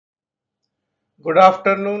Good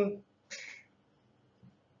afternoon.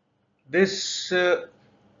 This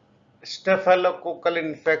staphylococcal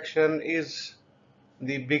infection is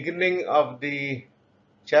the beginning of the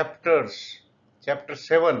chapter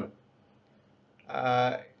 7,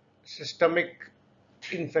 uh, systemic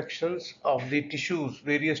infections of the tissues,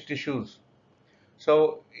 various tissues.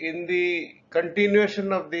 So, in the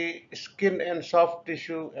continuation of the skin and soft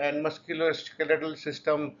tissue and musculoskeletal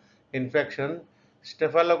system infection,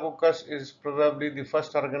 Staphylococcus is probably the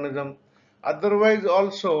first organism. Otherwise,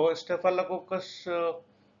 also Staphylococcus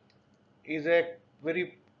is a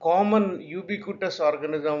very common ubiquitous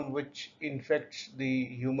organism which infects the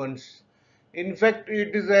humans. In fact,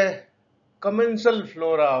 it is a commensal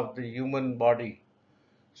flora of the human body.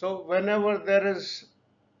 So, whenever there is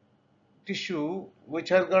tissue which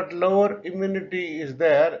has got lower immunity is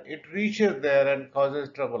there, it reaches there and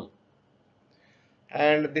causes trouble.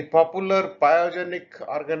 And the popular pyogenic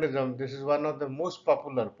organism, this is one of the most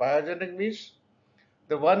popular. Pyogenic means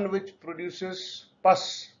the one which produces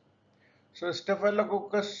pus. So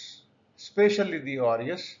Staphylococcus, especially the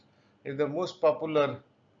aureus, is the most popular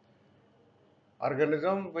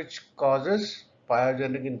organism which causes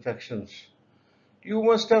pyogenic infections. You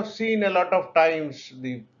must have seen a lot of times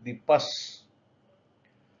the pus,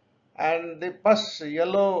 and the pus,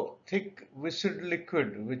 yellow thick viscid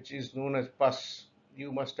liquid which is known as pus, you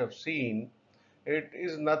must have seen. It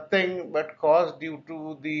is nothing but caused due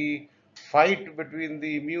to the fight between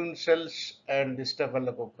the immune cells and the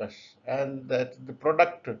staphylococcus, and that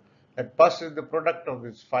pus is the product of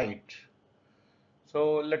this fight.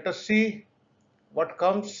 So let us see what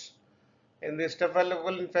comes in the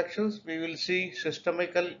staphylococcal infections. We will see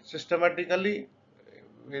systematically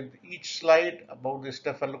with each slide about the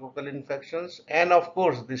staphylococcal infections and of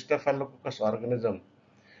course the staphylococcus organism.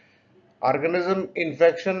 Organism,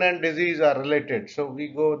 infection and disease are related, so we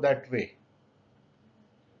go that way.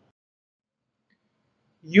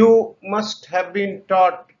 You must have been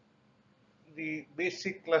taught the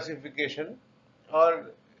basic classification,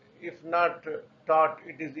 or if not taught,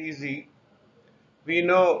 it is easy. We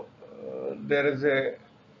know there is a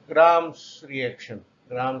Gram's reaction,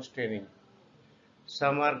 Gram staining.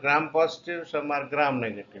 Some are gram positive, some are gram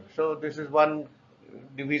negative. So this is one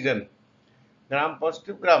division, gram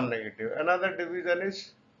positive, gram negative. Another division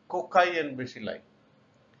is cocci and bacilli.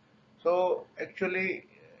 So actually,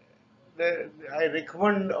 I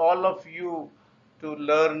recommend all of you to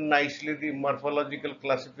learn nicely the morphological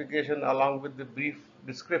classification along with the brief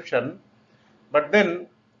description. But then,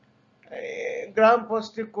 gram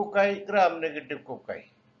positive cocci, gram negative cocci,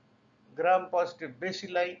 gram positive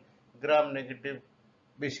bacilli, gram negative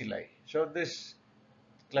bacilli. So this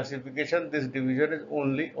classification, this division is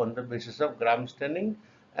only on the basis of gram staining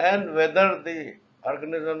and whether the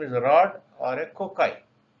organism is rod or a cocci.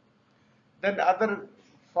 Then other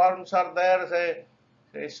forms are there, say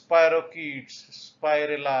spirochetes,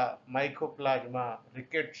 spirilla, mycoplasma,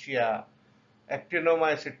 rickettsia,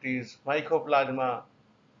 actinomycetes, mycoplasma,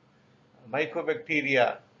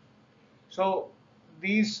 mycobacteria. So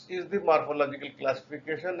this is the morphological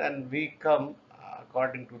classification, and we come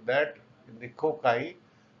according to that in the cocci,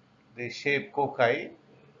 the shape cocci.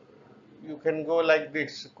 You can go like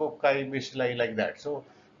this, cocci, bacilli, like that. So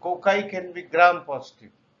cocci can be gram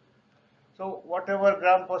positive. So whatever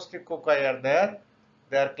gram positive cocci are there,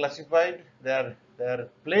 they are classified, they are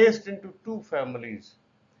placed into two families,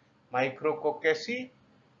 Micrococcaceae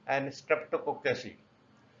and Streptococcaceae.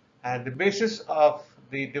 And the basis of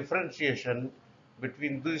the differentiation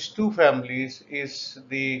between these two families is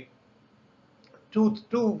the two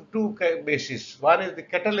bases. One is the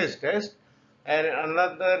catalase test, and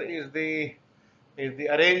another is the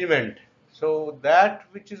arrangement. So that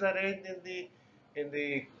which is arranged in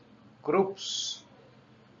the groups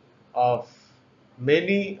of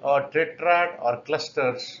many or tetrad or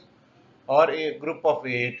clusters or a group of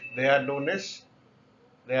 8, they are known as,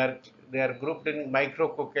 they are they are grouped in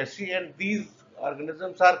Micrococcaceae, and these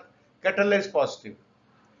organisms are catalase positive.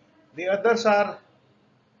 The others are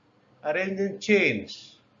arranged in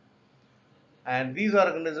chains, and these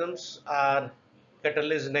organisms are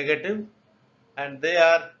catalase negative, and they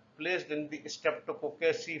are placed in the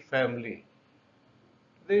Streptococcaceae family.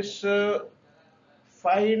 This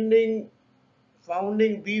finding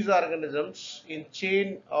founding these organisms in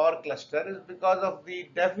chain or cluster is because of the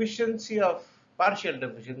partial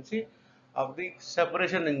deficiency of the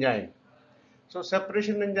separation enzyme. So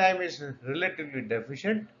separation enzyme is relatively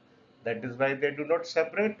deficient, that is why they do not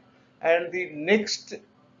separate, and the next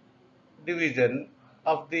division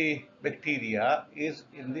of the bacteria is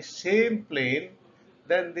in the same plane,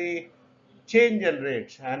 then the chain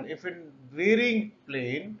generates, and if in varying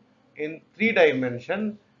plane, in 3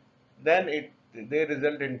 dimension, then they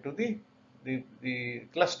result into the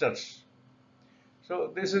clusters.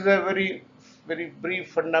 So this is a very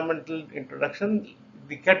brief fundamental introduction.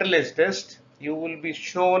 The catalase test you will be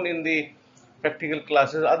shown in the practical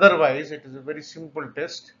classes. Otherwise, it is a very simple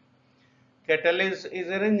test. Catalase is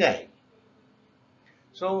an enzyme.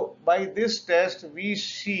 So by this test, we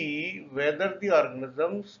see whether the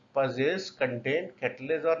organisms contain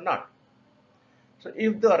catalase or not. So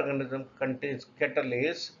if the organism contains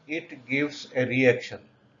catalase, it gives a reaction.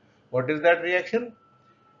 What is that reaction?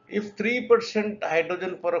 If 3%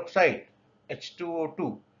 hydrogen peroxide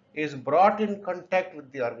H2O2 is brought in contact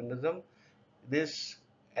with the organism, this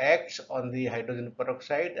acts on the hydrogen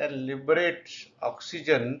peroxide and liberates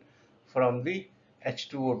oxygen from the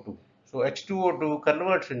H2O2. So H2O2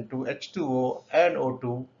 converts into H2O and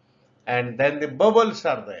O2, and then the bubbles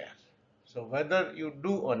are there. So whether you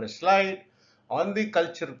do on a slide, on the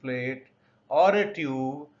culture plate or a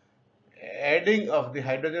tube, adding of the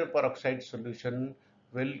hydrogen peroxide solution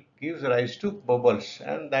will give rise to bubbles,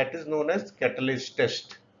 and that is known as catalase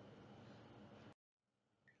test.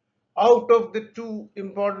 Out of the two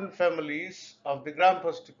important families of the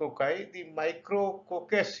gram-positive cocci, the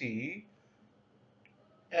Micrococcaceae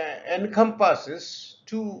encompasses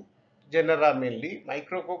two genera mainly,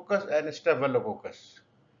 Micrococcus and Staphylococcus.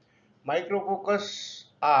 Micrococcus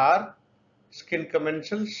are skin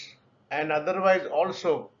commensals and otherwise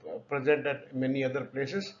also present at many other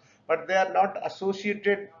places, but they are not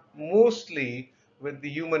associated mostly with the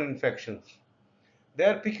human infections.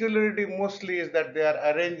 Their peculiarity mostly is that they are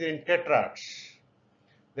arranged in tetrads.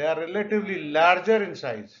 They are relatively larger in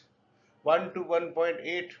size, 1 to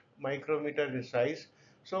 1.8 micrometer in size.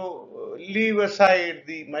 So leave aside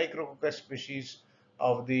the Micrococcus species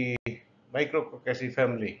of the Micrococcaceae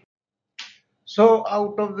family. So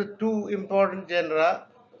out of the two important genera,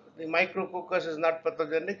 the Micrococcus is not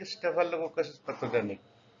pathogenic, Staphylococcus is pathogenic.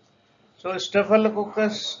 So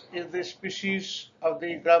Staphylococcus is the species of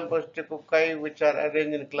the gram-positive cocci which are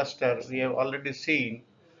arranged in clusters. We have already seen,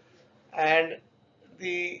 and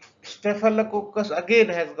the Staphylococcus again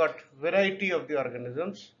has got variety of the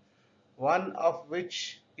organisms, one of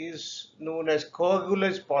which is known as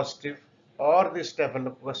coagulase positive or the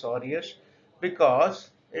Staphylococcus aureus,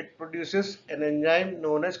 because it produces an enzyme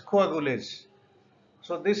known as coagulase.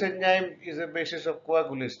 So this enzyme is a basis of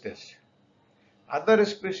coagulase test. Other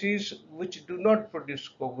species which do not produce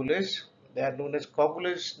coagulase, they are known as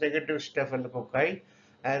coagulase negative staphylococci,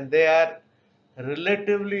 and they are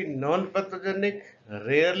relatively non-pathogenic,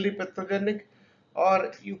 rarely pathogenic,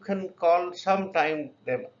 or you can call sometime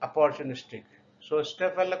them opportunistic. So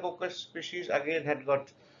Staphylococcus species again had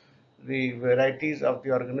got the varieties of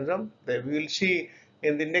the organism. We will see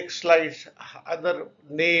in the next slides other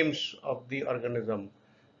names of the organism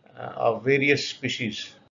of various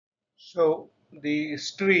species. So the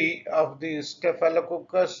history of the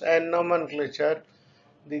Staphylococcus and nomenclature,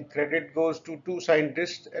 the credit goes to two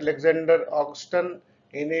scientists, Alexander Augustin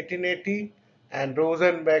in 1880 and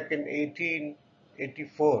Rosenbach in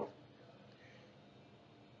 1884.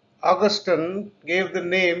 Augustin gave the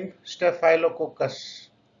name Staphylococcus.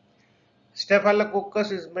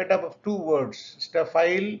 Staphylococcus is made up of two words,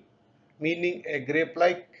 staphyle meaning a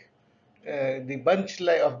grape-like, the bunch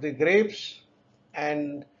of the grapes,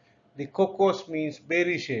 and the cocos means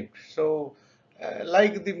berry shaped. So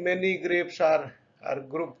like the many grapes are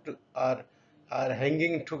grouped, are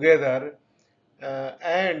hanging together,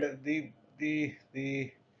 and the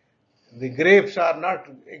grapes are not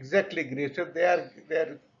exactly grapes, so they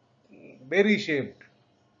are berry shaped.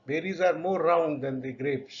 Berries are more round than the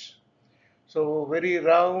grapes. So very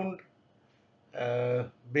round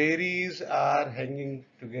berries are hanging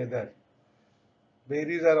together.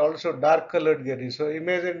 Berries are also dark colored berries. So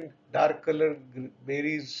imagine dark colored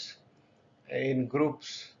berries in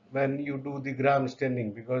groups when you do the gram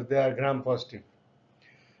staining, because they are gram positive.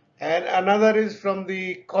 And another is from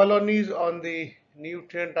the colonies on the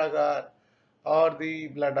nutrient agar or the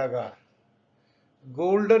blood agar.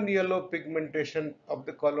 Golden yellow pigmentation of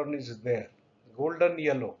the colonies is there. Golden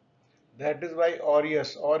yellow. That is why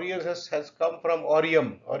aureus. Aureus has come from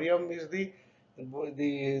aureum. Aureum is the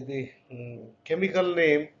chemical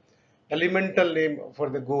name, elemental name for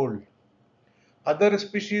the gold. Other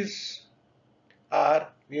species are,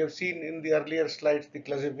 we have seen in the earlier slides, the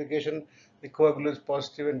classification, the coagulase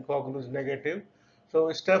positive and coagulase negative.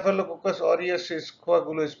 So Staphylococcus aureus is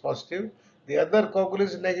coagulase positive. The other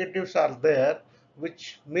coagulase negatives are there,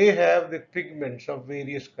 which may have the pigments of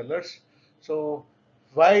various colors. So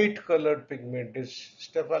white colored pigment is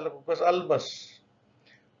Staphylococcus albus.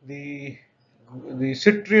 The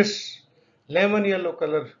citrus lemon yellow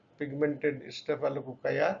color pigmented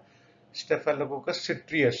Staphylococci are Staphylococcus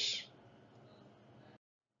citreus.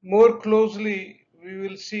 More closely, we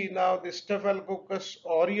will see now the Staphylococcus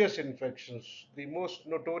aureus infections, the most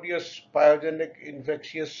notorious pyogenic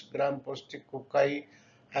infectious gram-positive cocci,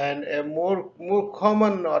 and a more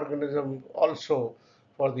common organism also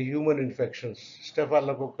for the human infections,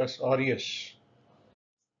 Staphylococcus aureus.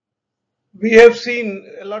 We have seen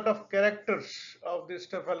a lot of characters of the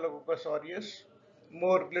Staphylococcus aureus,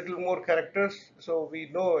 little more characters. So we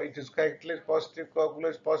know it is characterless positive,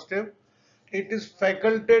 coagulase positive. It is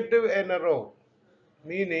facultative anaerobe,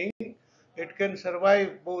 meaning it can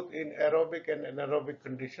survive both in aerobic and anaerobic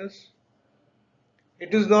conditions.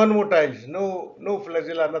 It is non-motile, no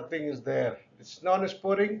flagella, nothing is there. It's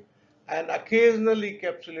non-sporing and occasionally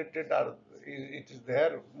capsulated, it is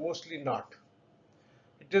there, mostly not.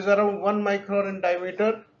 It is around 1 micron in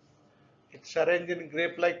diameter. It's arranged in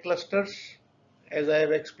grape-like clusters. As I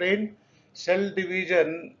have explained, cell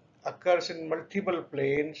division occurs in multiple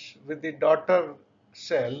planes with the daughter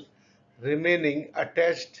cell remaining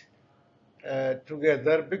attached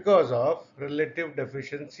together because of relative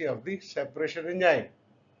deficiency of the separation enzyme.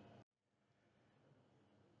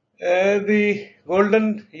 The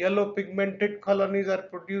golden yellow pigmented colonies are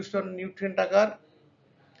produced on nutrient agar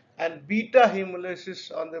and beta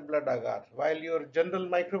hemolysis on the blood agar. While your general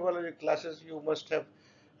microbiology classes, you must have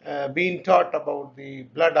been taught about the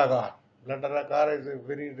blood agar. Blood agar is a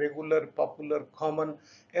very regular, popular, common,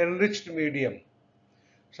 enriched medium.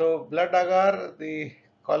 So blood agar, the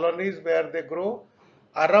colonies where they grow,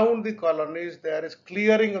 around the colonies there is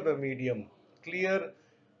clearing of the medium. Clear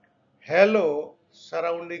halo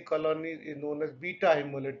surrounding colonies is known as beta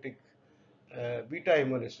hemolytic, beta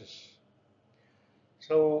hemolysis.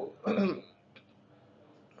 So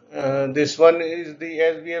this one is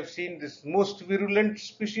as we have seen, this most virulent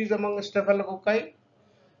species among Staphylococci.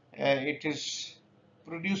 It is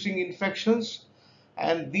producing infections,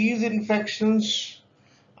 and these infections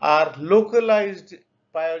are localized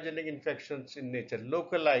pyogenic infections in nature.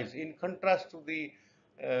 Localized, in contrast to the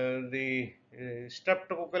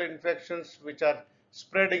streptococcal infections, which are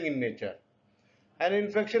spreading in nature. An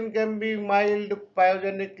infection can be mild,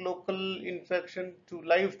 pyogenic, local infection to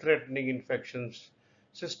life-threatening infections,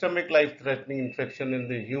 systemic life-threatening infection in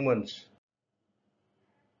the humans.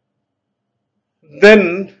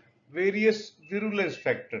 Then various virulence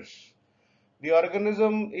factors. The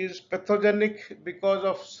organism is pathogenic because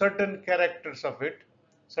of certain characters of it,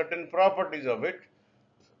 certain properties of it.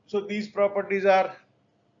 So these properties are,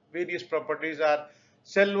 various properties are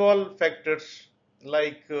cell wall factors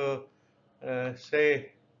like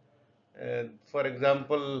say for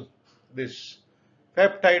example, this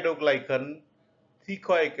peptidoglycan,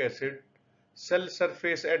 thecoic acid, cell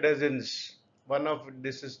surface adhesins. One of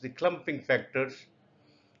this is the clumping factors.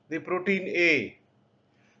 The protein A.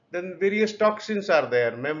 Then various toxins are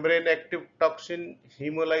there. Membrane active toxin,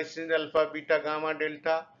 hemolysin, alpha, beta, gamma,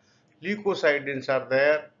 delta. Leukocidins are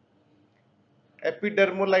there.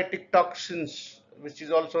 Epidermolytic toxins, which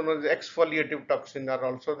is also known as exfoliative toxin, are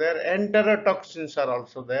also there. Enterotoxins are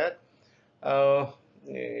also there.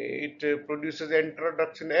 It produces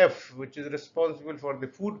enterotoxin F, which is responsible for the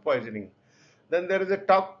food poisoning. Then there is a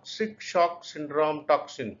toxic shock syndrome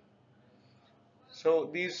toxin. So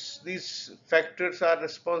these factors are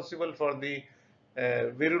responsible for the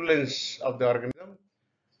virulence of the organism.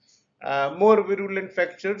 More virulent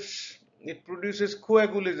factors, it produces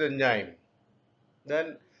coagulase enzyme.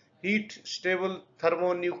 Then heat stable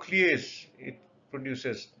thermonuclease it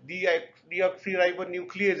produces.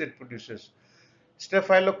 Deoxyribonuclease it produces.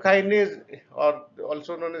 Staphylokinase, or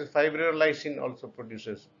also known as fibrinolysin, also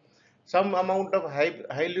produces. Some amount of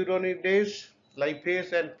hyaluronidase,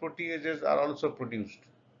 lipase and proteases are also produced.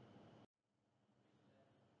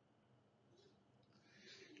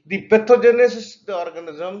 The pathogenesis of the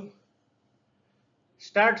organism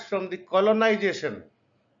starts from the colonization.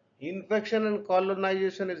 Infection and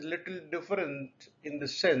colonization is little different in the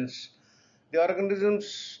sense the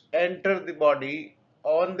organisms enter the body,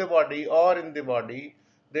 on the body or in the body.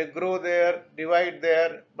 They grow there, divide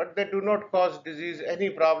there, but they do not cause disease, any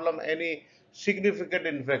problem, any significant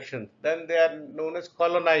infection. Then they are known as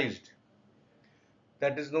colonized.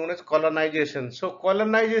 That is known as colonization. So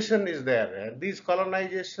colonization is there. And these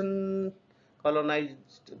colonized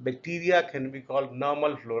bacteria can be called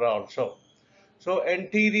normal flora also. So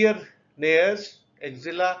anterior nares,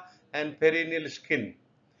 axilla and perineal skin.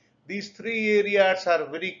 These three areas are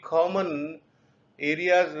very common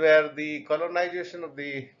areas where the colonization of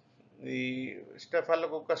the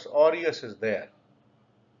Staphylococcus aureus is there.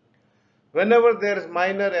 Whenever there is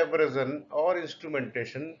minor abrasion or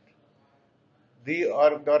instrumentation, the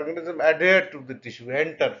organism adhere to the tissue,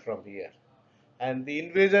 enter from here, and the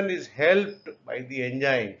invasion is helped by the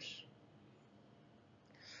enzymes.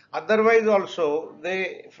 Otherwise, also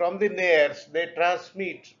they from the nares they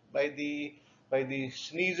transmit by the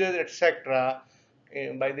sneezes, etc.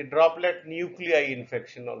 By the droplet nuclei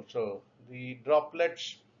infection also. The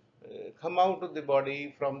droplets come out of the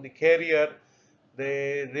body from the carrier.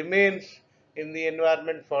 They remains in the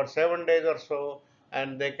environment for 7 days or so,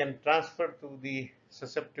 and they can transfer to the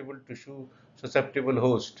susceptible tissue, susceptible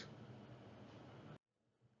host.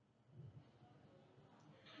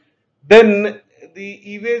 Then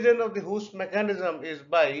the evasion of the host mechanism is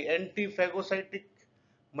by antiphagocytic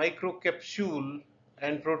microcapsule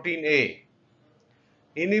and protein A,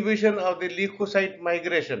 inhibition of the leukocyte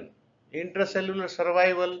migration, intracellular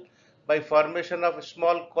survival by formation of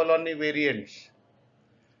small colony variants,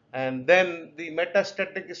 and then the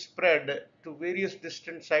metastatic spread to various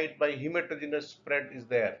distant sites by hematogenous spread is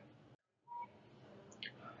there.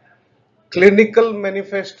 Clinical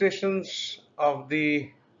manifestations of the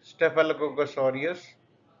Staphylococcus aureus.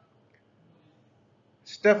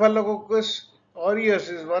 Staphylococcus aureus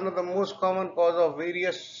is one of the most common cause of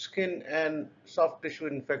various skin and soft tissue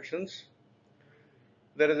infections.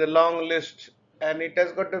 There is a long list, and it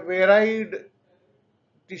has got a varied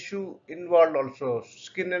tissue involved also,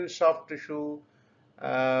 skin and soft tissue,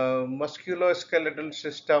 musculoskeletal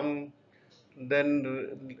system,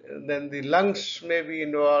 then the lungs may be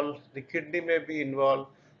involved, the kidney may be involved,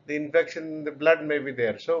 the infection in the blood may be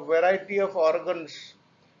there. So variety of organs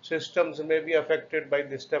systems may be affected by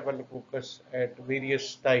the staphylococcus at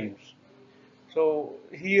various times. So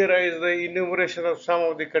here is the enumeration of some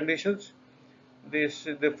of the conditions. This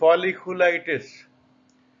the folliculitis,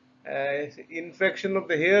 infection of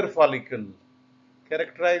the hair follicle,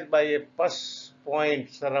 characterized by a pus point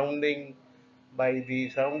surrounded by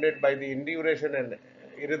the induration and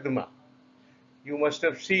erythema. You must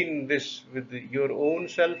have seen this with your own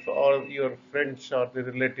self or your friends or the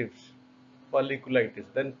relatives. Folliculitis.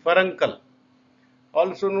 Then furuncle,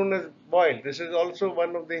 also known as boil. This is also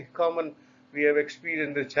one of the common we have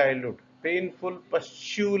experienced in childhood. Painful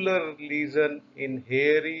pustular lesion in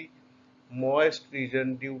hairy, moist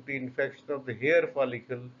region due to infection of the hair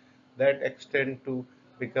follicle that extend to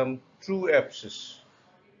become true abscess.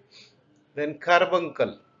 Then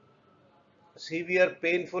carbuncle, severe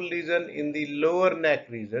painful lesion in the lower neck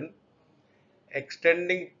region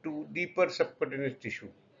extending to deeper subcutaneous tissue.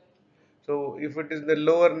 So if it is the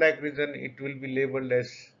lower neck region, it will be labeled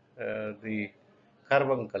as the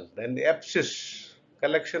carbuncle. Then the abscess,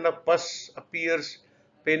 collection of pus appears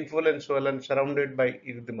painful and swollen, surrounded by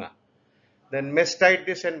erythema. Then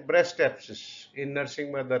mastitis and breast abscess in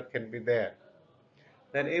nursing mother can be there.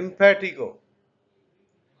 Then impetigo,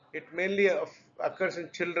 it mainly occurs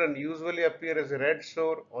in children, usually appear as a red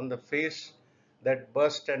sore on the face that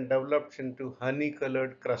bursts and develops into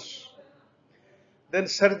honey-colored crust. Then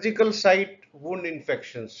surgical site wound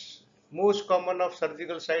infections. Most common of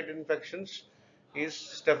surgical site infections is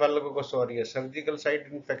Staphylococcus aureus. Surgical site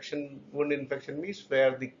infection, wound infection means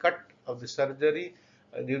where the cut of the surgery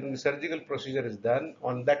during the surgical procedure is done.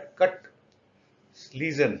 On that cut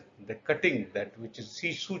lesion, the cutting that which is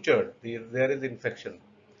sutured, there is infection.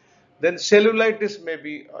 Then cellulitis may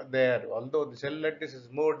be there, although the cellulitis is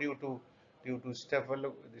more due to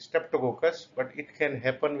streptococcus, but it can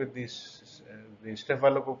happen with the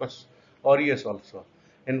staphylococcus aureus also.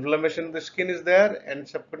 Inflammation of the skin is there and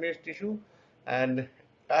subcutaneous tissue, and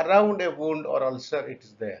around a wound or ulcer it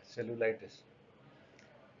is there, cellulitis.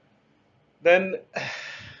 Then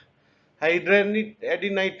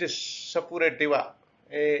hidradenitis suppurativa,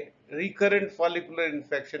 a recurrent follicular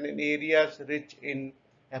infection in areas rich in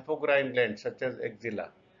apocrine glands such as axilla.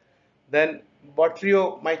 Then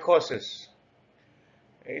botuliomycosis.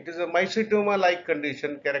 It is a mycetoma-like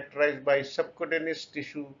condition characterized by subcutaneous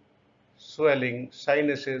tissue swelling,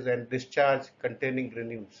 sinuses, and discharge containing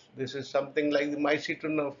granules. This is something like the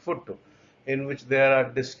mycetoma of foot, in which there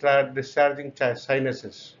are discharging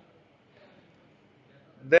sinuses.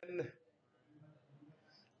 Then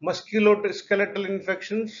musculoskeletal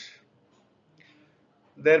infections.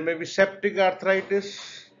 There may be septic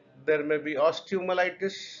arthritis. There may be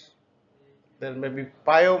osteomyelitis. There may be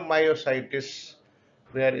pyomyositis,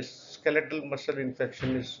 where skeletal muscle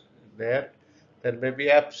infection is there. There may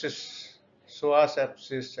be abscess, psoas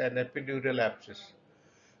abscess, and epidural abscess.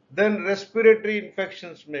 Then respiratory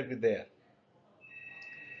infections may be there.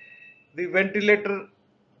 The ventilator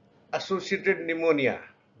associated pneumonia,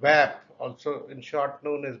 VAP, also in short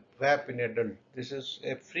known as VAP in adult. This is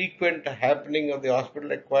a frequent happening of the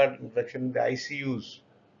hospital acquired infection in the ICUs.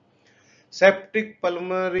 Septic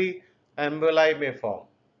pulmonary emboli may form.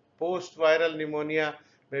 Post-viral pneumonia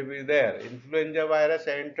may be there. Influenza virus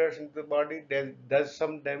enters into the body, does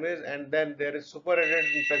some damage, and then there is superadded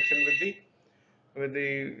infection with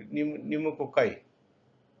the pneumococci,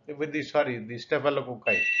 with the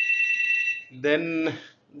staphylococci. Then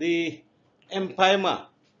the empyema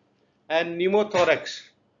and pneumothorax.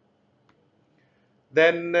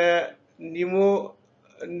 Then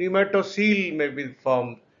pneumatocoel may be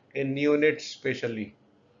formed in neonates especially.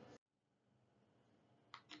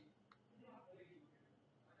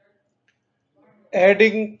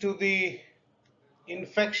 Adding to the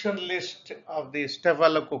infection list of the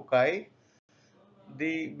staphylococci,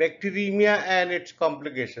 the bacteremia and its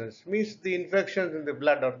complications means the infections in the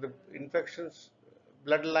blood or the infections,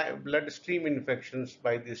 bloodstream infections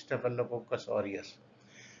by the Staphylococcus aureus.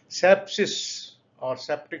 Sepsis or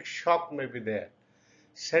septic shock may be there.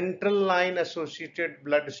 Central line associated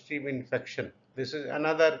bloodstream infection. This is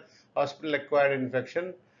another hospital acquired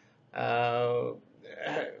infection. Uh,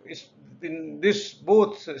 in this,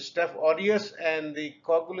 both Staph aureus and the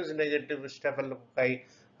coagulus negative staphylococci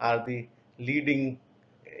are the leading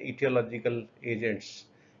etiological agents.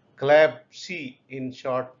 CLAB-C in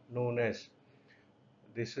short known as.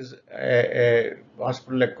 This is a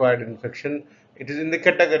hospital acquired infection. It is in the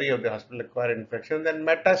category of the hospital acquired infection. Then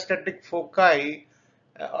metastatic foci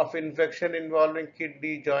of infection involving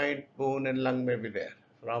kidney, joint, bone, and lung may be there.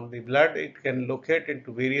 From the blood, it can locate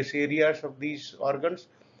into various areas of these organs,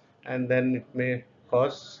 and then it may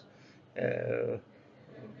cause uh,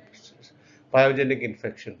 pyogenic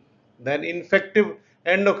infection. Then infective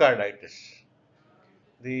endocarditis.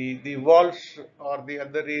 The walls or the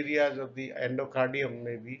other areas of the endocardium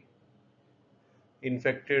may be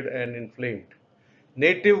infected and inflamed.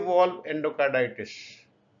 Native valve endocarditis.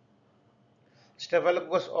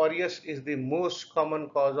 Staphylococcus aureus is the most common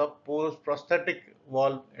cause of post-prosthetic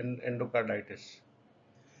valve endocarditis.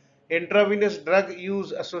 Intravenous drug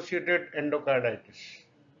use associated endocarditis.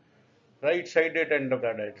 Right-sided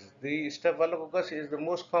endocarditis. The Staphylococcus is the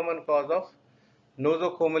most common cause of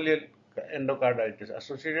nosocomial endocarditis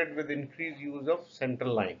associated with increased use of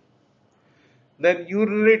central line. Then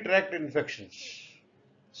urinary tract infections.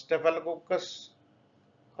 Staphylococcus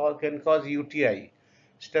can cause UTI.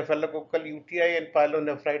 Staphylococcal UTI and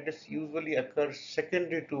pyelonephritis usually occurs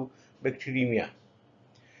secondary to bacteremia.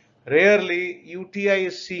 Rarely, UTI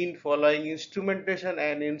is seen following instrumentation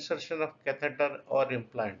and insertion of catheter or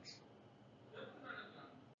implants.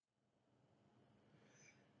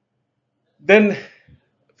 Then,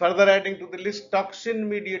 further adding to the list,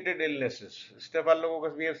 toxin-mediated illnesses.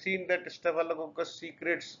 Staphylococcus, we have seen that Staphylococcus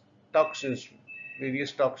secretes toxins,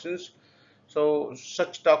 various toxins. So,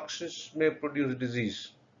 such toxins may produce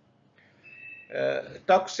disease.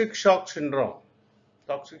 Toxic shock syndrome.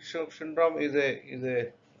 Toxic shock syndrome is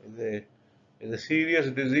a serious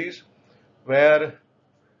disease where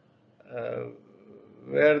uh,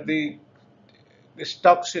 where this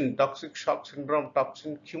toxic shock syndrome,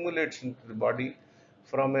 toxin accumulates into the body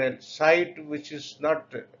from a site which is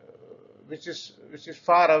not which is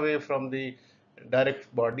far away from the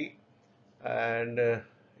direct body, and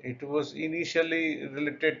it was initially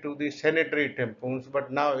related to the sanitary tampons,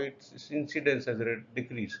 but now its incidence has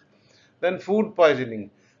decreased. Then food poisoning,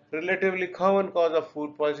 relatively common cause of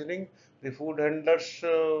food poisoning. The food handlers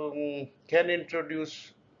can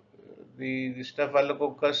introduce the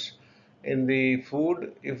staphylococcus in the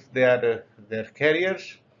food if they are their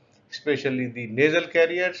carriers, especially the nasal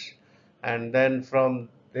carriers, and then from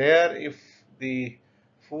there, if the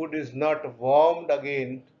food is not warmed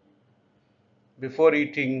again before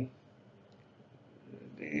eating,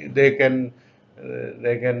 they can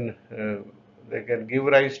they can they can give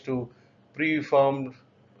rise to preformed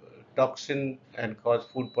toxin and cause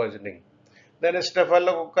food poisoning. Then a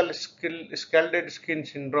staphylococcal scalded skin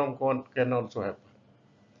syndrome can also happen.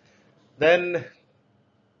 Then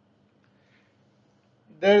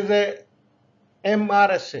there is a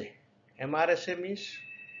MRSA. MRSA means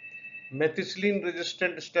methicillin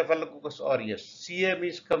resistant Staphylococcus aureus. CA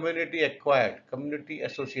means community acquired, community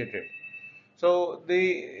associated. So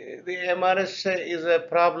the MRSA is a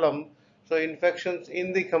problem. So infections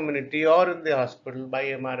in the community or in the hospital by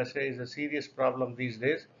MRSA is a serious problem these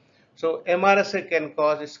days. So MRSA can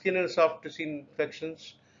cause skin and soft tissue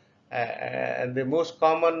infections, and the most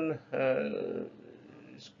common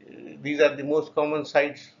these are the most common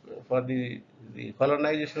sites for the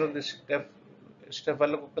colonization of the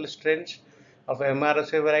staphylococcal strains of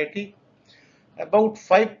MRSA variety. About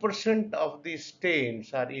 5% of these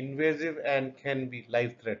stains are invasive and can be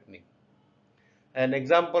life-threatening. And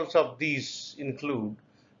examples of these include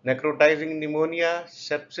necrotizing pneumonia,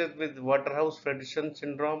 sepsis with Waterhouse-Friderichsen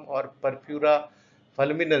syndrome, or purpura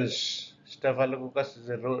fulminans. Staphylococcus is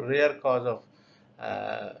a rare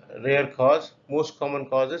cause. Most common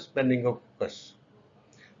cause is meningococcus.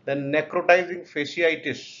 Then necrotizing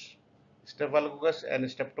fasciitis. Staphylococcus and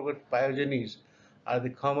Streptococcus pyogenes are the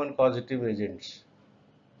common causative agents.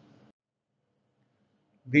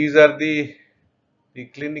 These are the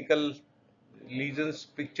clinical lesions,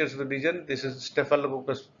 pictures of the lesion. This is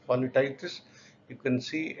Staphylococcus follitis. You can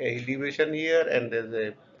see a elevation here, and there's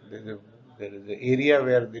a there is an area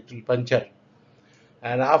where it will puncture.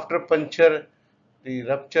 And after puncture, the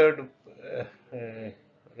uh, uh,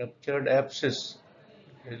 ruptured abscess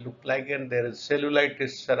look like, and there is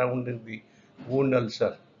cellulitis surrounding the wound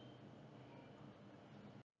ulcer.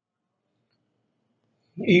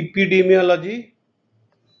 Epidemiology,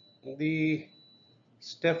 the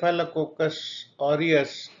Staphylococcus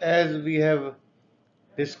aureus, as we have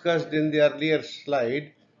discussed in the earlier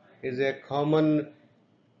slide, is a common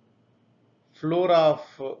flora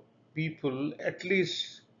of people. At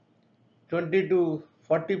least 20 to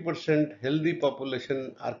 40% healthy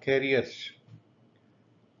population are carriers,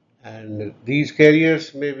 and these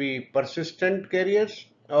carriers may be persistent carriers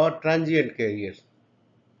or transient carriers.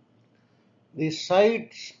 The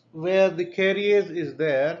sites where the carriers is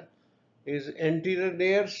there is anterior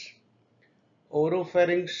nares,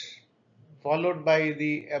 oropharynx, followed by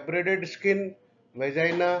the abraded skin,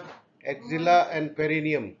 vagina, axilla, and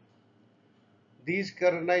perineum. These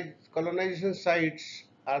colonization sites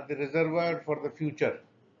are the reservoir for the future.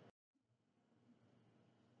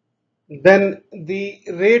 Then the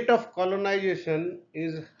rate of colonization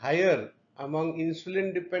is higher among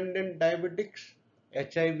insulin dependent diabetics,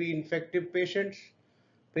 HIV infective patients,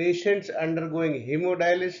 patients undergoing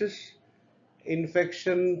hemodialysis,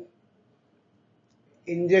 infection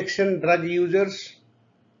injection drug users,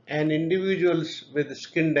 and individuals with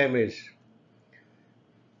skin damage.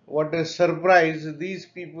 What a surprise, these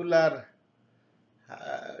people are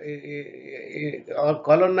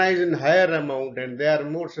colonized in higher amount, and they are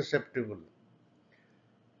more susceptible.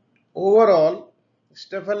 Overall,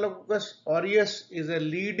 Staphylococcus aureus is a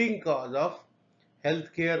leading cause of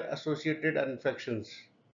healthcare associated infections.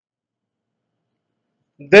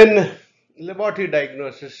 Then, laboratory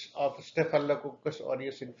diagnosis of Staphylococcus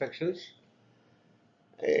aureus infections.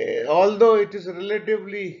 Although it is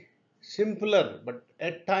relatively simpler, but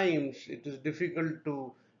at times it is difficult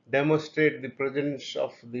to demonstrate the presence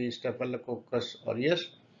of the Staphylococcus aureus.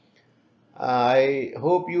 I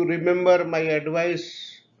hope you remember my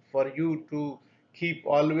advice for you to keep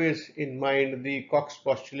always in mind the Koch's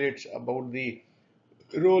postulates about the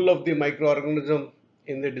role of the microorganism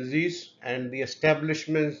in the disease and the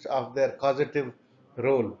establishments of their causative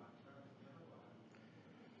role.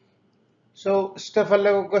 So,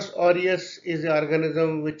 Staphylococcus aureus is an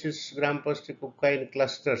organism which is gram-positive cocci in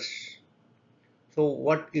clusters. So,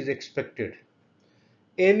 what is expected?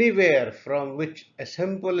 Anywhere from which a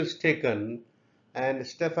sample is taken and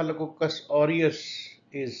Staphylococcus aureus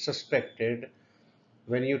is suspected,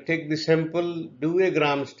 when you take the sample, do a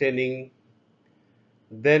gram staining,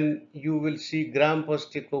 then you will see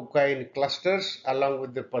gram-positive cocci in clusters along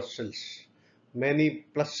with the pus cells. Many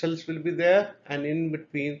plus cells will be there, and in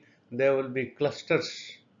between there will be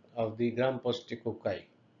clusters of the gram-positive cocci.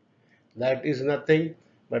 That is nothing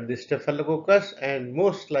but the Staphylococcus, and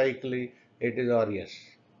most likely it is aureus.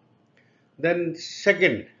 Then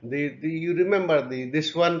second, you remember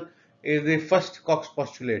this one is the first Koch's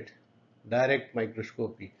postulate, direct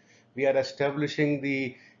microscopy. We are establishing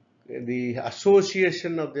the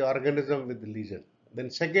association of the organism with the lesion. Then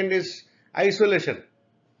second is isolation.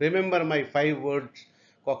 Remember my 5 words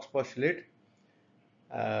Koch's postulate: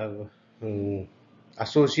 uh, um,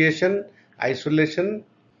 association, isolation,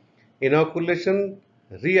 inoculation,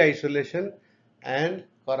 re-isolation, and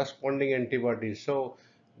corresponding antibodies. So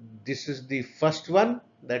this is the first one,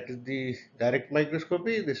 that is the direct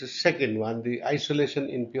microscopy. This is second one, the isolation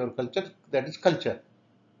in pure culture, that is culture.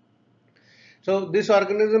 So this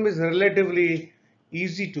organism is relatively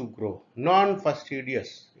easy to grow,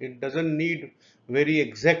 non-fastidious. It doesn't need very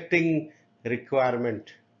exacting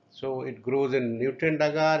requirement. So it grows in nutrient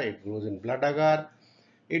agar, it grows in blood agar,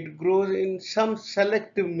 it grows in some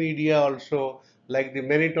selective media also, like the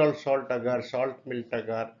mannitol salt agar, salt melt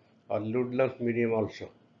agar, or Ludlam's medium also.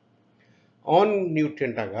 On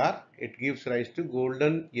nutrient agar, it gives rise to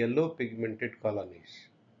golden yellow pigmented colonies.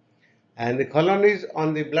 And the colonies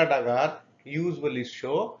on the blood agar usually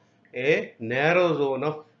show a narrow zone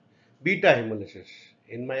of beta hemolysis.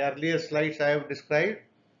 In my earlier slides, I have described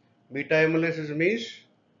beta hemolysis means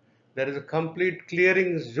there is a complete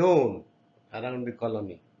clearing zone around the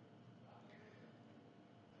colony.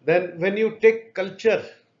 Then when you take culture,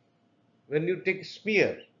 when you take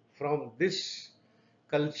smear from this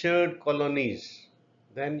cultured colonies,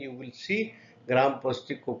 then you will see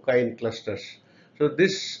gram-positive cocaine clusters. So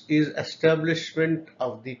this is establishment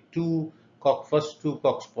of the first two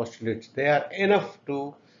Cox postulates. They are enough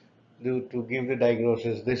to give the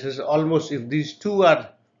diagnosis. This is almost, if these two are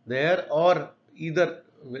there or either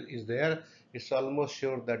is there, it's almost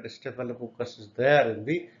sure that Staphylococcus is there in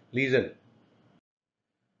the lesion.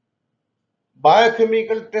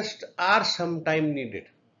 Biochemical tests are sometime needed.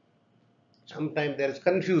 Sometimes there is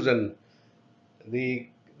confusion. The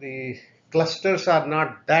the clusters are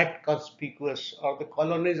not that conspicuous or the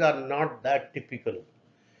colonies are not that typical.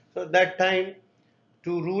 So that time,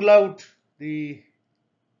 to rule out the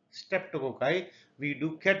streptococci, we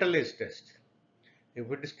do catalase test.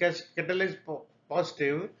 If it is catalase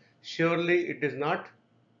positive, surely it is not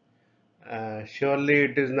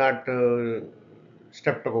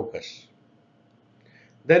streptococcus.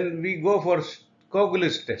 Then we go for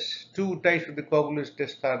coagulase test. Two types of the coagulase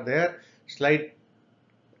test are there: slide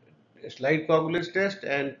coagulase test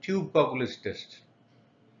and tube coagulase test.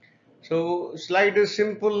 So slide is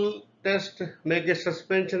simple test. Make a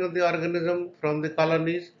suspension of the organism from the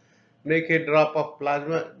colonies. Make a drop of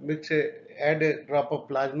plasma. Add a drop of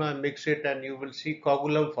plasma, mix it, and you will see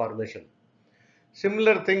coagulum formation.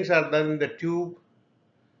 Similar things are done in the tube.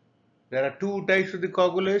 There are two types of the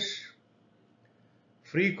coagulase: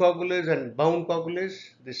 free coagulase and bound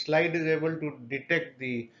coagulase. The slide is able to detect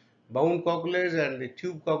the bound coagulase and the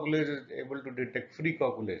tube coagulase is able to detect free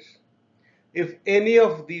coagulase. If any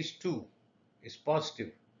of these two is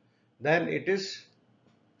positive, then it is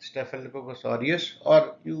Staphylococcus aureus,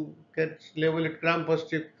 or you can label it gram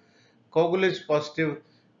positive, coagulase positive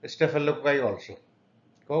staphylococci also.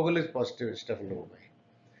 Coagulase positive staphylococci.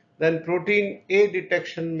 Then protein A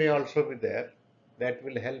detection may also be there. That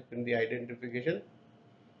will help in the identification.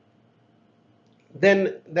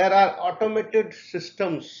 Then there are automated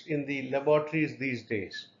systems in the laboratories these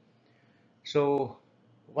days. So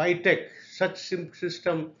Vitec, such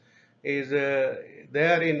system is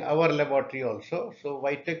there in our laboratory also. So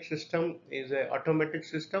Vitec system is an automatic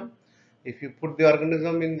system. If you put the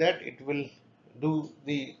organism in that, it will do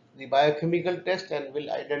the biochemical test and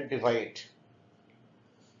will identify it.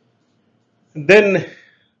 Then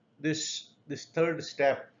this third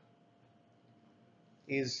step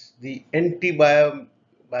is the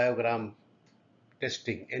antibiogram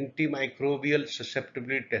testing, antimicrobial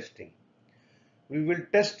susceptibility testing. We will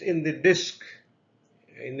test in the disc,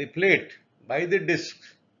 in the plate, by the disc.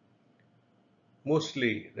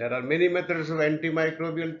 Mostly, there are many methods of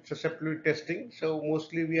antimicrobial susceptibility testing. So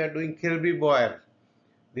mostly we are doing Kirby-Boyer,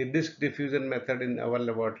 the disc diffusion method in our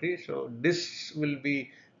laboratory. So discs will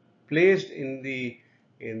be placed in the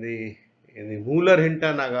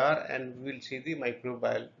Mueller-Hinton agar, and we will see the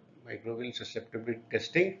microbial susceptibility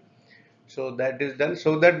testing. So that is done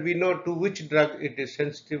so that we know to which drug it is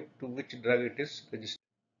sensitive, to which drug it is resistant.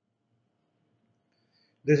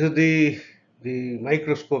 This is the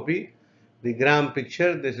microscopy, the gram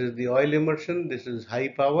picture. This is the oil immersion. This is high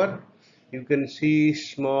power. You can see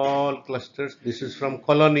small clusters. This is from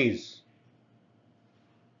colonies.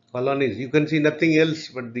 Colonies. You can see nothing else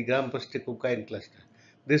but the gram-positive cocaine cluster.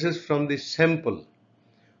 This is from the sample.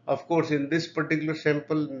 Of course, in this particular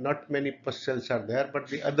sample, not many pus cells are there, but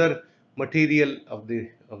the other material of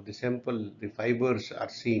the sample, the fibers are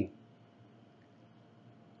seen.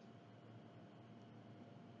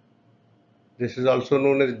 This is also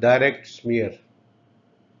known as direct smear,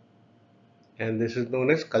 and this is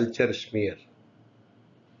known as culture smear.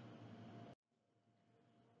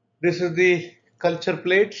 This is the culture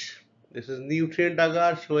plates. This is nutrient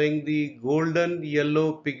agar showing the golden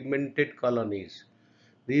yellow pigmented colonies.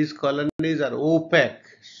 These colonies are opaque,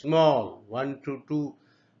 small, 1 to 2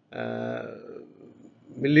 uh,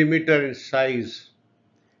 millimeter in size.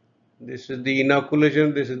 This is the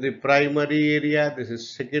inoculation. This is the primary area. This is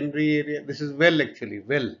secondary area. This is well, actually,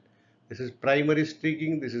 well. This is primary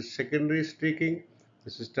streaking. This is secondary streaking.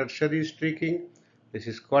 This is tertiary streaking. This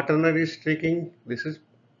is quaternary streaking. This is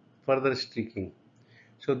further streaking.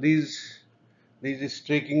 So these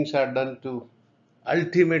streakings are done to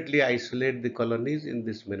ultimately isolate the colonies in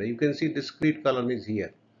this manner. You can see discrete colonies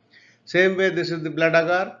here. Same way, this is the blood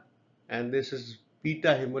agar, and this is beta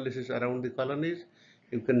hemolysis around the colonies.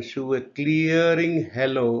 You can show a clearing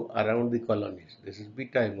halo around the colonies. This is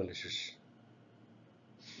beta hemolysis.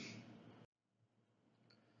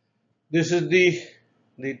 This is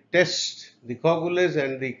the test, the coagulase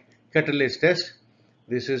and the catalase test.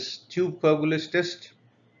 This is tube coagulase test.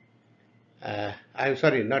 I'm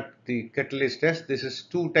sorry, not the catalase test. This is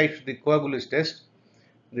two types of the coagulase test.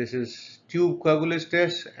 This is tube coagulase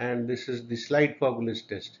test and this is the slide coagulase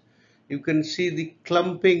test. You can see the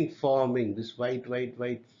clumping forming, this white, white,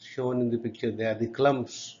 white shown in the picture. They are the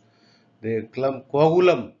clumps. The clump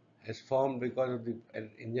coagulum has formed because of the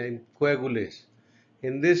enzyme coagulase.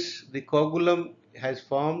 In this, the coagulum has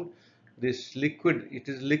formed this liquid. It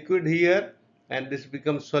is liquid here, and this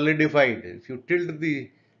becomes solidified. If you tilt the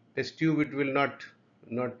test tube, it will not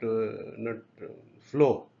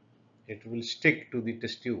flow. It will stick to the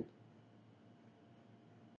test tube.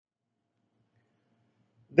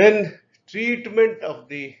 Then treatment of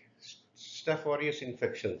the Staph aureus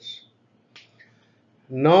infections.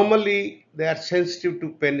 Normally, they are sensitive to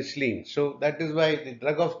penicillin. So that is why the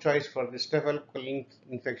drug of choice for the Staphylococcal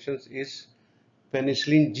infections is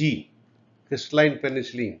penicillin G, crystalline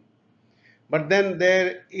penicillin. But then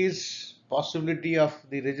there is possibility of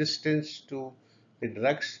the resistance to the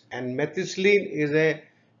drugs, and methicillin is a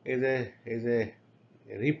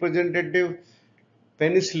representative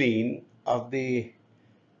penicillin of the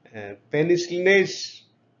penicillinase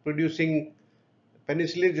producing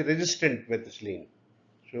penicillin resistant methicillin.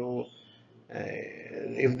 So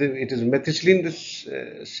if it is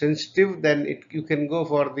methicillin sensitive, then you can go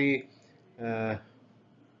for the uh,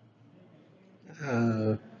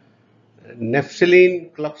 uh,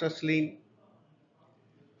 nefcillin, cloxacillin,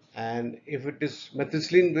 and if it is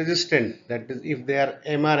methicillin resistant, that is if they are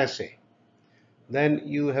MRSA, then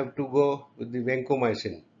you have to go with the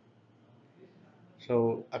vancomycin.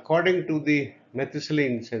 So according to the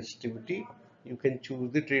methicillin sensitivity, you can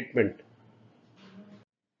choose the treatment.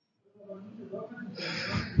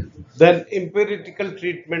 Then empirical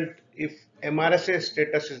treatment, if MRSA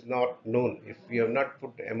status is not known, if you have not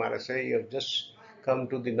put MRSA, you have just come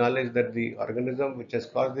to the knowledge that the organism which has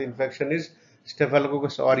caused the infection is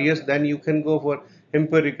Staphylococcus aureus, then you can go for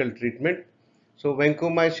empirical treatment. So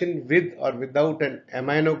vancomycin with or without an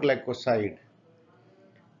aminoglycoside.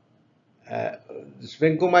 Uh, this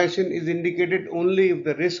vancomycin is indicated only if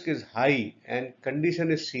the risk is high and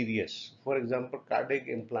condition is serious. For example, cardiac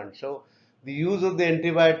implant. So the use of the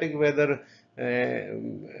antibiotic, whether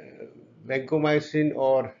vancomycin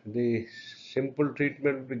or the simple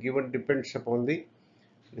treatment will be given, depends upon the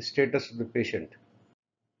status of the patient.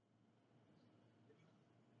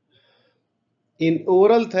 In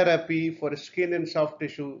oral therapy for skin and soft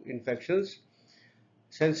tissue infections,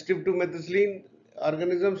 sensitive to methicillin,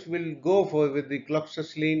 organisms will go for with the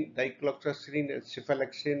cloxacillin, dicloxacillin, and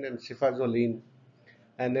cephalexin and cefazolin.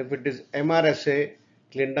 And if it is MRSA,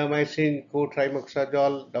 clindamycin,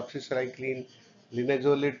 cotrimoxazole, doxycycline,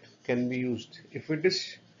 linezolid can be used. If it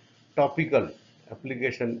is topical,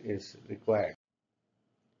 application is required.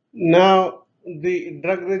 Now, the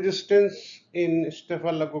drug resistance in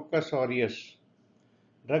Staphylococcus aureus.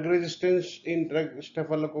 Drug resistance in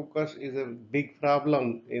Staphylococcus is a big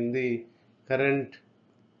problem in the current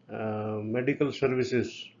medical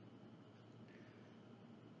services.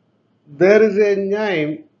 There is an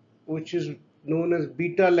enzyme which is known as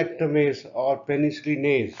beta lactamase or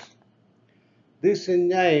penicillinase. This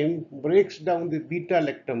enzyme breaks down the beta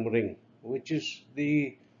lactam ring, which is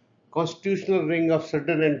the constitutional ring of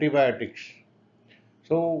certain antibiotics.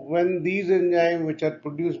 So when these enzymes which are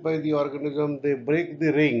produced by the organism, they break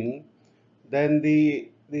the ring, then the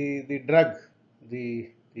drug,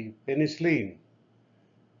 the penicillin,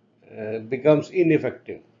 becomes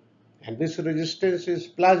ineffective. And this resistance is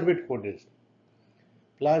plasmid coded.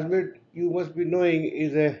 Plasmid, you must be knowing,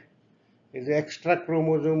 is an extra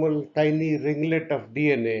chromosomal tiny ringlet of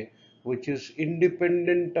DNA which is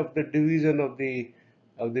independent of the division of the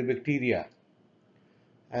bacteria,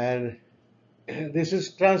 and this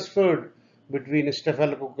is transferred between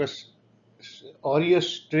Staphylococcus aureus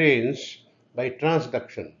strains by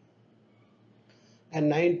transduction,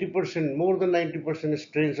 and 90%, more than 90%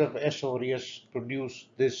 strains of S. aureus produce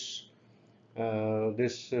uh,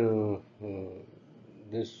 this uh, uh,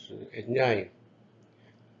 this enzyme.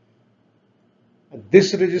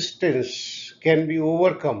 This resistance can be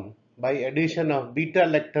overcome by addition of beta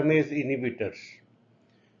lactamase inhibitors.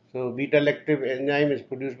 So beta lactam enzyme is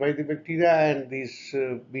produced by the bacteria, and these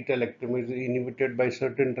beta lactamase is inhibited by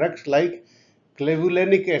certain drugs like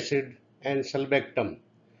clavulanic acid and sulbactam.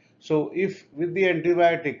 So if with the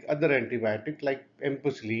antibiotic, other antibiotic like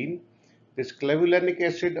ampicillin, this clavulanic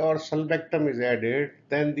acid or sulbactam is added,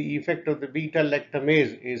 then the effect of the beta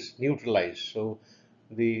lactamase is neutralized. So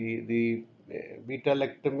the beta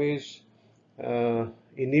lactamase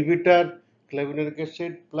inhibitor, clavulanic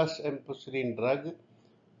acid plus ampicillin drug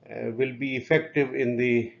will be effective in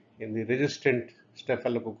the resistant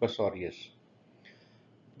Staphylococcus aureus.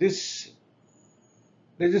 This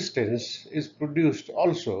resistance is produced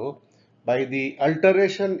also by the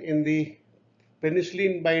alteration in the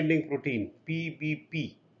penicillin binding protein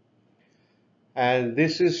PBP, and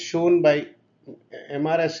this is shown by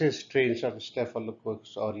MRSA strains of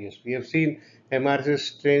Staphylococcus aureus. We have seen MRSA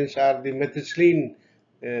strains are the methicillin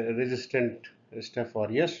resistant Staph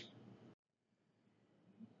aureus.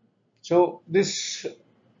 So this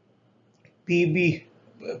PB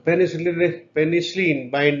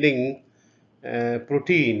penicillin binding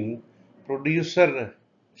protein producer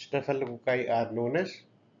staphylococci are known as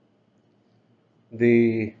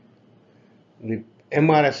the the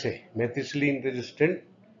MRSA, methicillin resistant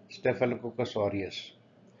Staphylococcus aureus.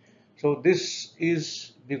 So this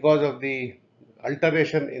is because of the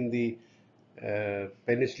alteration in the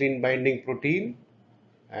penicillin binding protein,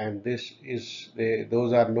 and this is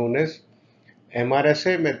those are known as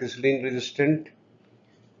MRSA, methicillin resistant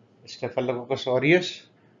Staphylococcus aureus,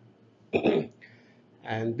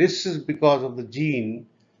 and this is because of the gene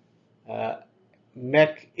uh,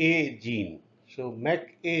 MAC-A gene. So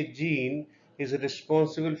MAC-A gene is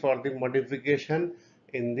responsible for the modification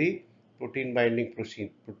in the protein binding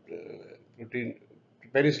protein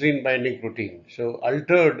penicillin binding protein. So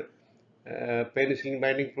altered penicillin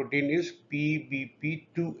binding protein is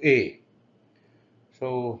PBP2A.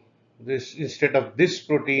 So this, instead of this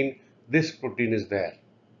protein is there.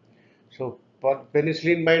 So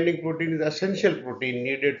penicillin binding protein is essential protein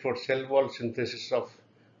needed for cell wall synthesis of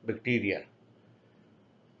bacteria.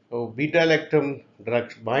 So beta-lactam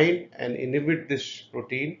drugs bind and inhibit this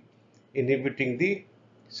protein, inhibiting the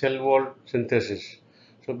cell wall synthesis.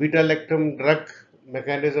 So beta-lactam drug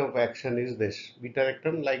mechanism of action is this.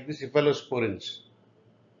 Beta-lactam, like the cephalosporins.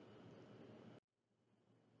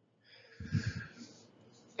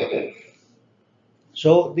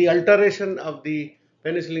 So the alteration of the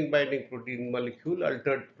penicillin binding protein molecule,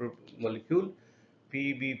 altered molecule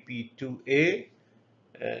PBP2A,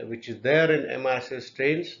 which is there in MRSA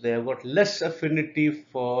strains, they have got less affinity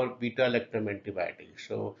for beta-lactam antibiotics.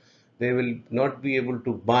 So they will not be able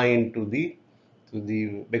to bind to the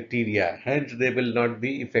bacteria. Hence, they will not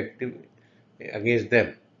be effective against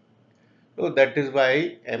them. So that is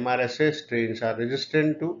why MRSA strains are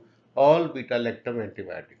resistant to all beta-lactam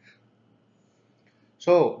antibiotics.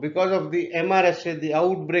 So, because of the MRSA, the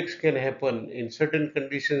outbreaks can happen in certain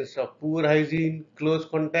conditions of poor hygiene, close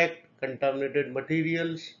contact, contaminated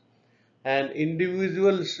materials, and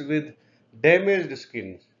individuals with damaged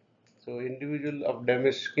skin. So, individual of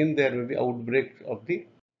damaged skin, there may be outbreak of the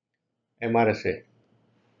MRSA.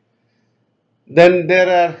 Then there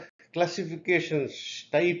are classifications,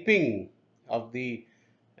 typing of the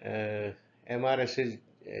MRSA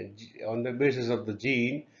on the basis of the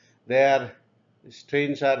gene. Their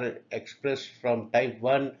strains are expressed from type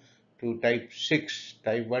 1 to type 6,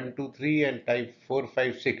 type 1, 2, 3, and type 4,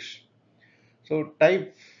 5, 6. So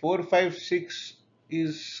type 4, 5, 6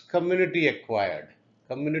 is community acquired,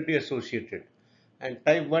 community associated, and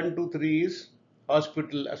type 1, 2, 3 is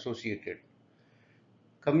hospital associated.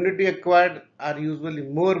 Community acquired are usually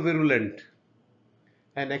more virulent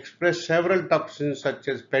and express several toxins such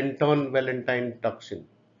as penton valentine toxin.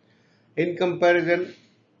 In comparison,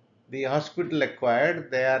 the hospital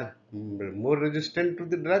acquired, they are more resistant to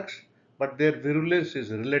the drugs, but their virulence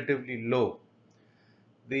is relatively low.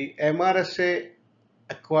 The MRSA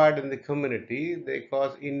acquired in the community, they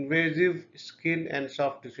cause invasive skin and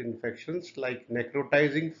soft tissue infections like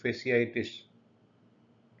necrotizing fasciitis.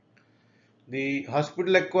 The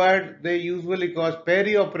hospital acquired, they usually cause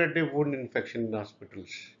perioperative wound infection in hospitals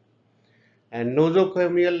and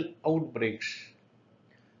nosocomial outbreaks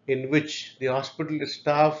in which the hospital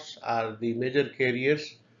staffs are the major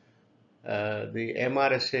carriers. The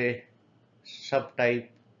MRSA subtype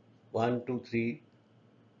 1, 2, 3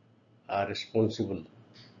 are responsible.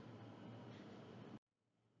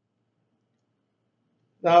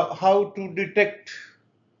 Now, how to detect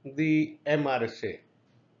the MRSA,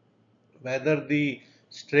 whether the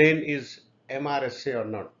strain is MRSA or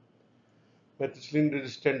not, methicillin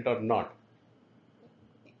resistant or not.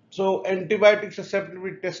 So, antibiotic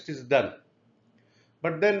susceptibility test is done.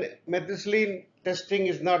 But then methicillin testing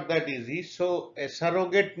is not that easy. So, a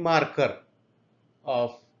surrogate marker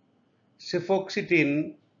of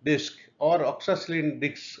cefoxitin disc or oxacillin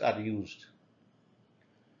discs are used.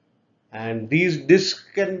 And these discs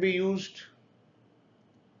can be used,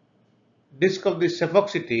 disc of the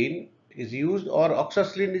cefoxitin is used, or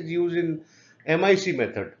oxacillin is used in MIC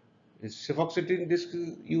method. Cefoxitin disc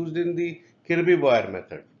is used in the Kirby-Boyer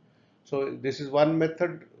method. So this is one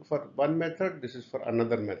method for one method, this is for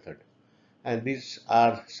another method. And these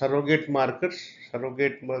are surrogate markers.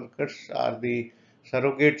 Surrogate markers are the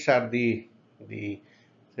surrogates are the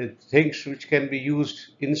things which can be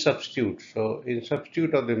used in substitute. So in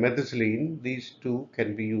substitute of the methicillin, these two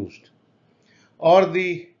can be used. Or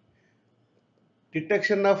the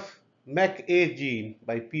detection of MAC-A gene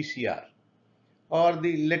by PCR, or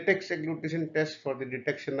the latex agglutination test for the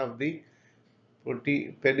detection of the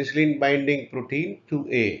penicillin binding protein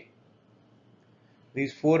 2A.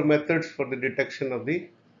 These four methods for the detection of the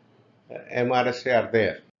MRSA are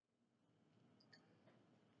there.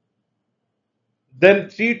 Then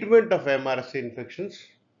treatment of MRSA infections,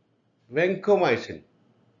 vancomycin.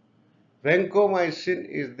 Vancomycin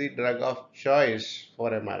is the drug of choice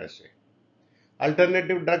for MRSA.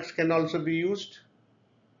 Alternative drugs can also be used.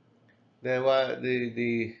 There were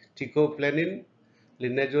the teicoplanin,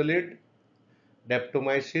 linezolid,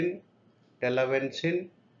 daptomycin, telavencin,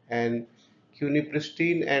 and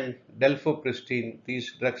cunipristine and delphopristine.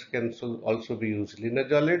 These drugs can also be used.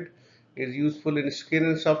 Linezolid is useful in skin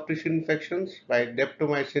and soft tissue infections, while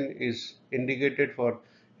daptomycin is indicated for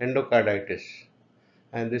endocarditis,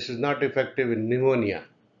 and this is not effective in pneumonia.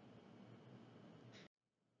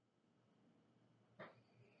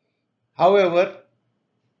 However,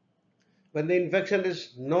 when the infection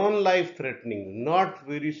is non-life threatening, not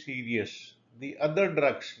very serious, the other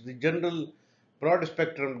drugs, the general broad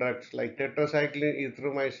spectrum drugs like tetracycline,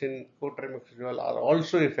 erythromycin, cotrimoxazole are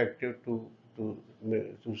also effective to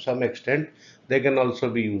some extent. They can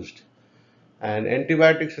also be used. And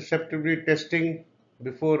antibiotic susceptibility testing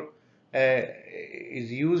before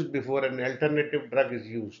is used before an alternative drug is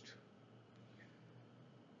used.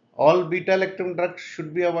 All beta-lactam drugs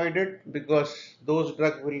should be avoided because those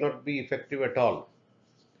drugs will not be effective at all.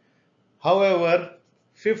 However,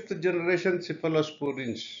 fifth generation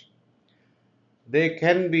cephalosporins, they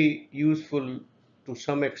can be useful to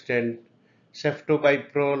some extent.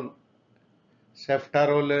 Ceftobiprole,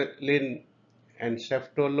 ceftaroline, and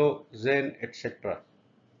ceftolozane, etc.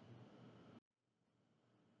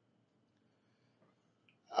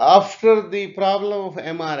 After the problem of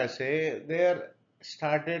MRSA, there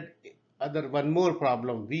started one more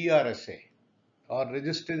problem, VRSA, or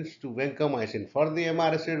resistance to vancomycin. For the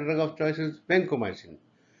MRSA, drug of choice is vancomycin.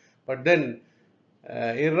 But then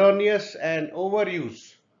erroneous and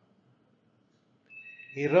overuse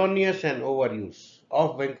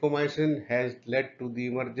of vancomycin has led to the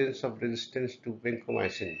emergence of resistance to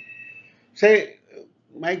vancomycin. Say,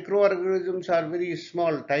 microorganisms are very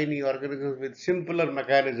small, tiny organisms with simpler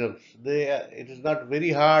mechanisms. It is not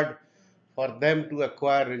very hard for them to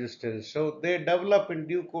acquire resistance. So they develop in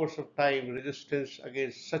due course of time resistance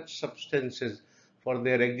against such substances for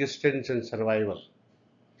their existence and survival.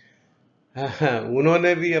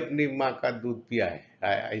 उन्होंने भी अपनी माँ का दूध पिया है.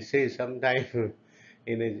 I say sometime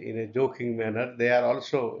in a joking manner, they are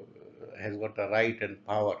also has got a right and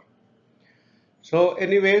power. So,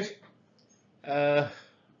 anyways, uh,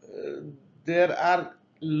 there are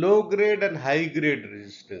low grade and high grade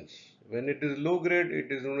resistance. When it is low grade, it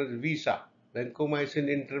is known as VISA, vancomycin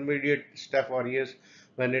intermediate Staph aureus.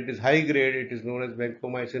 When it is high grade, it is known as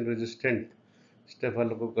vancomycin resistant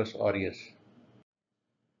Staphylococcus aureus.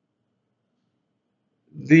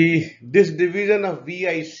 This division of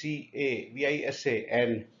VISA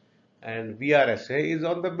and VRSA is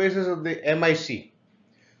on the basis of the MIC.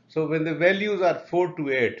 So when the values are 4 to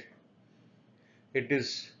 8, it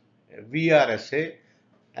is VRSA,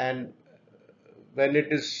 and when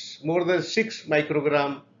it is more than 6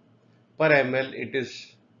 microgram per ml, it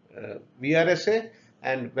is VRSA,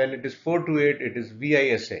 and when it is 4 to 8, it is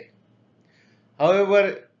VISA.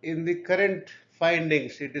 However, in the current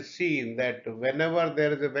findings, it is seen that whenever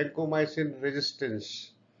there is a vancomycin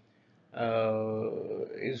resistance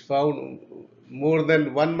is found more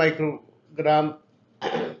than 1 microgram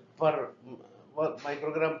per 1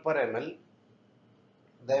 microgram per ml,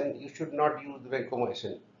 then you should not use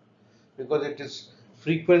vancomycin because it is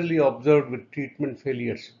frequently observed with treatment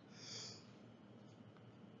failures.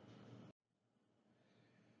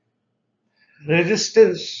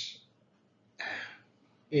 Resistance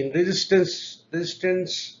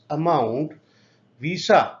resistance amount,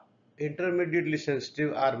 VISA, intermediately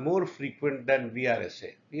sensitive, are more frequent than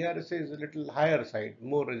VRSA. VRSA is a little higher side,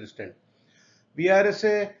 more resistant.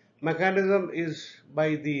 VRSA mechanism is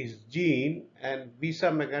by the gene, and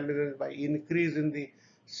VISA mechanism by increase in the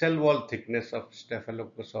cell wall thickness of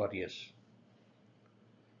Staphylococcus aureus.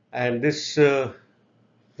 And this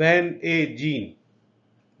VAN-A gene,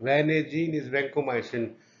 VAN-A gene is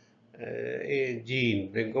vancomycin a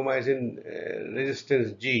gene, vancomycin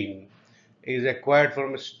resistance gene, is acquired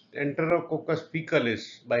from Enterococcus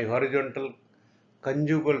faecalis by horizontal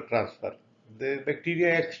conjugal transfer. The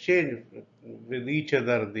bacteria exchange with each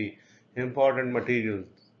other the important materials.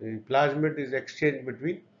 The plasmid is exchanged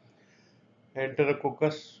between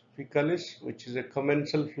Enterococcus fecalis, which is a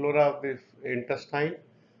commensal flora of the intestine,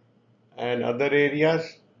 and other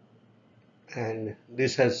areas, and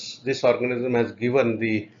this organism has given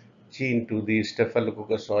the gene to the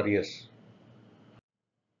Staphylococcus aureus.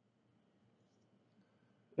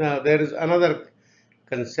 Now there is another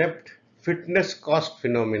concept, fitness cost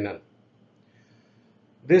phenomenon.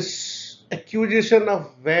 This acquisition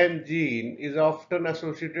of Van gene is often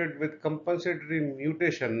associated with compensatory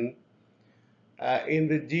mutation in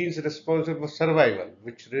the genes responsible for survival,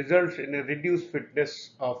 which results in a reduced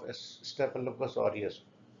fitness of Staphylococcus aureus.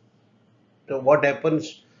 So what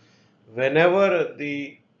happens whenever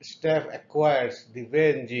the staph acquires the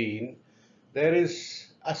Van gene, there is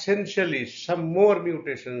essentially some more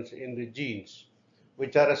mutations in the genes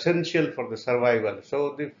which are essential for the survival.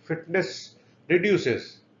 So the fitness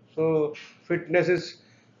reduces. So fitness is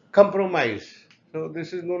compromised. So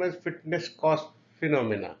this is known as fitness cost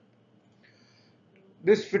phenomena.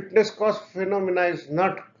 This fitness cost phenomena is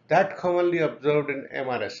not that commonly observed in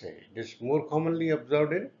MRSA. It is more commonly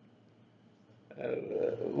observed in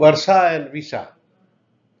Varsa and Visa.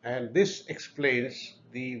 And this explains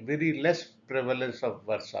the very less prevalence of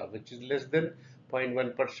Varsa, which is less than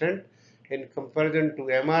 0.1% in comparison to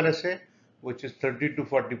MRSA, which is 30 to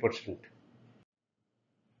 40%.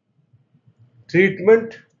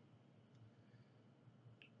 Treatment.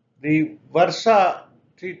 The Varsa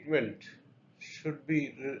treatment should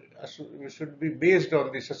be based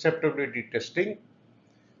on the susceptibility testing,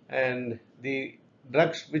 and the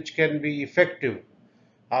drugs which can be effective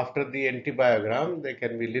after the antibiogram, they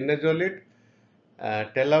can be linezolid,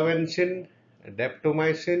 telavencin,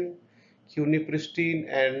 daptomycin, cunipristine,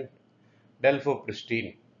 and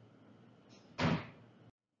dalfopristine.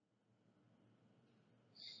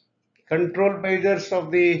 Control measures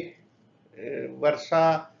of the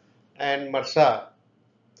Varsa and MRSA.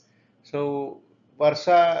 So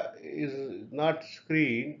Varsa is not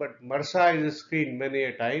screened, but MRSA is screened many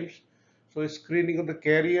a times. So screening of the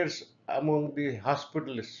carriers among the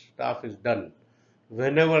hospital staff is done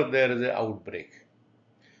whenever there is an outbreak.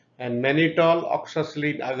 And mannitol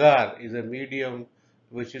oxacillin agar is a medium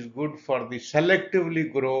which is good for the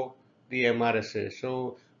selectively grow the MRSA.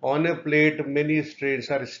 So on a plate many strains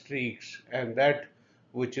are streaks, and that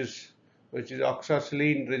which is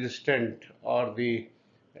oxacillin resistant or the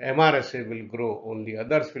MRSA will grow, only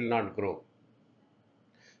others will not grow.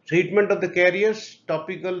 Treatment of the carriers,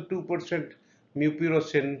 topical 2%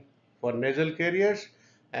 mupirocin for nasal carriers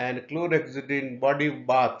and chlorhexidine body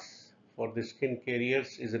baths for the skin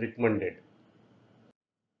carriers is recommended.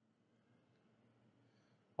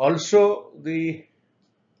 Also, the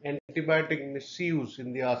antibiotic misuse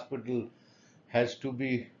in the hospital has to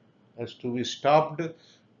be stopped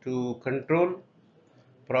to control.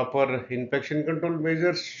 Proper infection control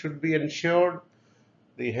measures should be ensured.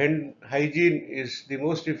 The hand hygiene is the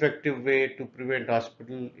most effective way to prevent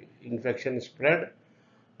hospital infection spread,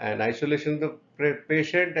 and isolation of the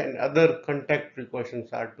patient and other contact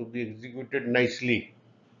precautions are to be executed nicely.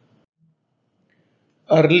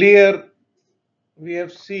 Earlier, we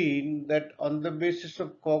have seen that on the basis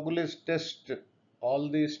of Coagulase test, all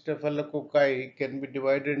the staphylococci can be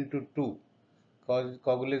divided into two,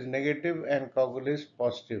 Coagulase negative and Coagulase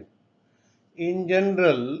positive. In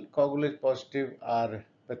general, Coagulase positive are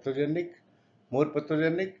pathogenic, more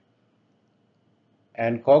pathogenic,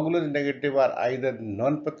 and Coagulase negative are either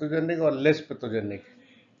non-pathogenic or less pathogenic.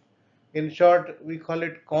 In short, we call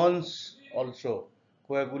it cons also,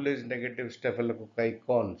 Coagulase negative staphylococci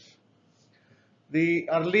cons. The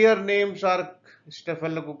earlier names are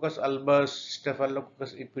Staphylococcus albus,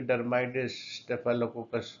 Staphylococcus epidermidis,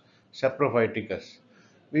 Staphylococcus saprophyticus.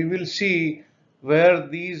 We will see where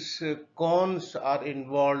these cons are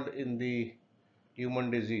involved in the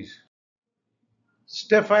human disease.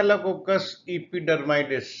 Staphylococcus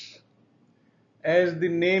epidermidis, as the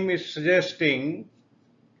name is suggesting,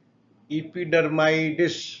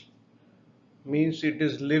 epidermidis means it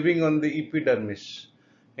is living on the epidermis.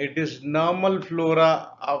 It is normal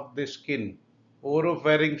flora of the skin,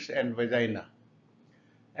 oropharynx and vagina.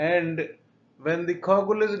 And when the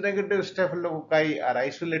Coagulase negative staphylococci are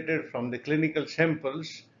isolated from the clinical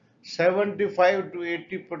samples, 75 to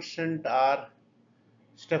 80% are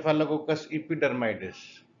Staphylococcus epidermidis.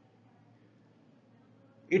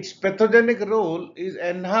 Its pathogenic role is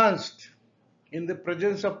enhanced in the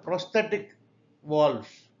presence of prosthetic valves,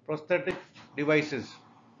 prosthetic devices.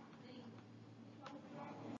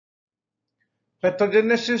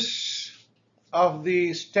 Pathogenesis of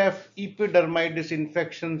the staph epidermidis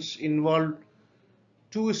infections involved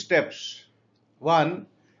two steps. One,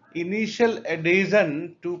 initial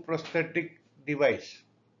adhesion to prosthetic device.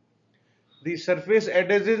 The surface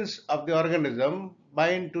adhesins of the organism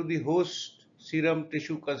bind to the host serum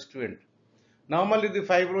tissue constituent. Normally, the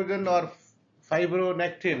fibrogen or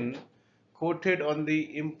fibronectin coated on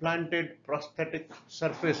the implanted prosthetic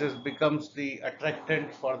surfaces becomes the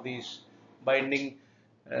attractant for these binding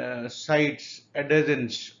sites,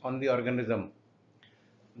 adhesins on the organism.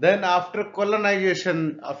 Then, after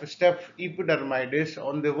colonization of staph epidermidis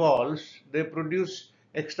on the walls, they produce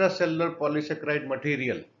extracellular polysaccharide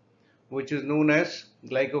material, which is known as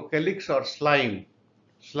glycocalyx or slime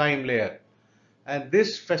layer. And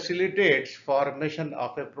this facilitates formation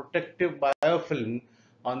of a protective biofilm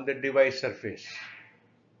on the device surface.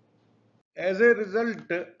 As a result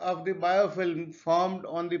of the biofilm formed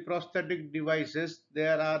on the prosthetic devices,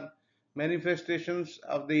 there are manifestations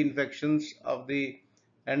of the infections of the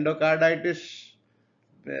endocarditis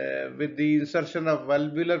with the insertion of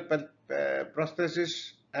valvular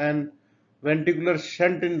prosthesis, and ventricular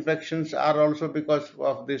shunt infections are also because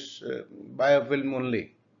of this biofilm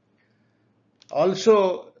only.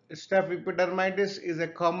 Also, staph epidermidis is a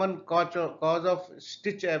common cause of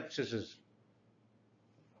stitch abscesses.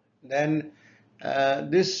 Then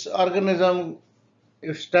this organism,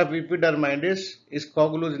 if staph epidermidis, is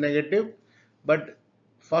coagulose negative, but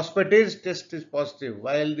phosphatase test is positive,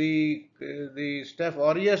 while the staph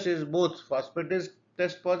aureus is both phosphatase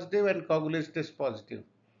test positive and coagulase test positive.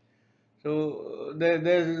 So there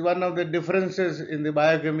is one of the differences in the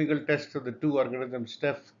biochemical test of the two organisms,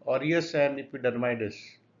 staph aureus and epidermidis.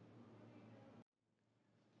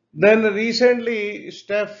 Then recently,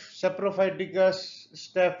 Staph saprophyticus,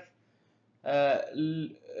 Staph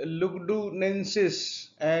lugdunensis,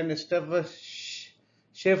 and Staph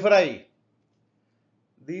schäferi,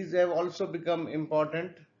 these have also become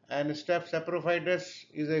important. And Staph saprophytus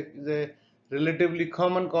is a relatively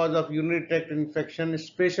common cause of urinary tract infection,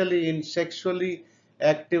 especially in sexually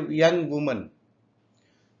active young women.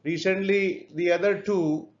 Recently, the other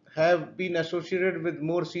two have been associated with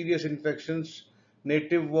more serious infections,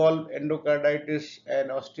 native valve endocarditis and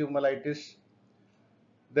osteomyelitis.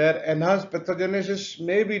 Their enhanced pathogenesis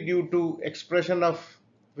may be due to expression of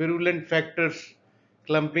virulent factors,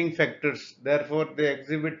 clumping factors. Therefore, they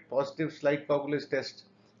exhibit positive slight coagulase test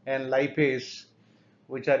and lipase,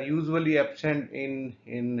 which are usually absent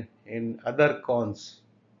in other cons,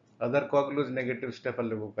 other coagulose negative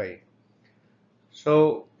staphylococci.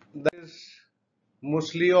 So that is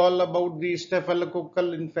mostly all about the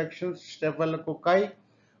staphylococcal infections, staphylococci,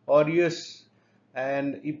 aureus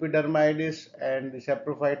and epidermidis and the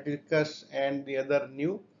saprophyticus and the other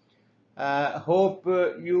new. Hope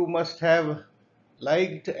you must have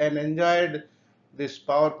liked and enjoyed this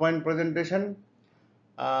PowerPoint presentation.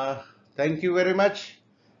 Thank you very much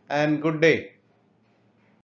and good day.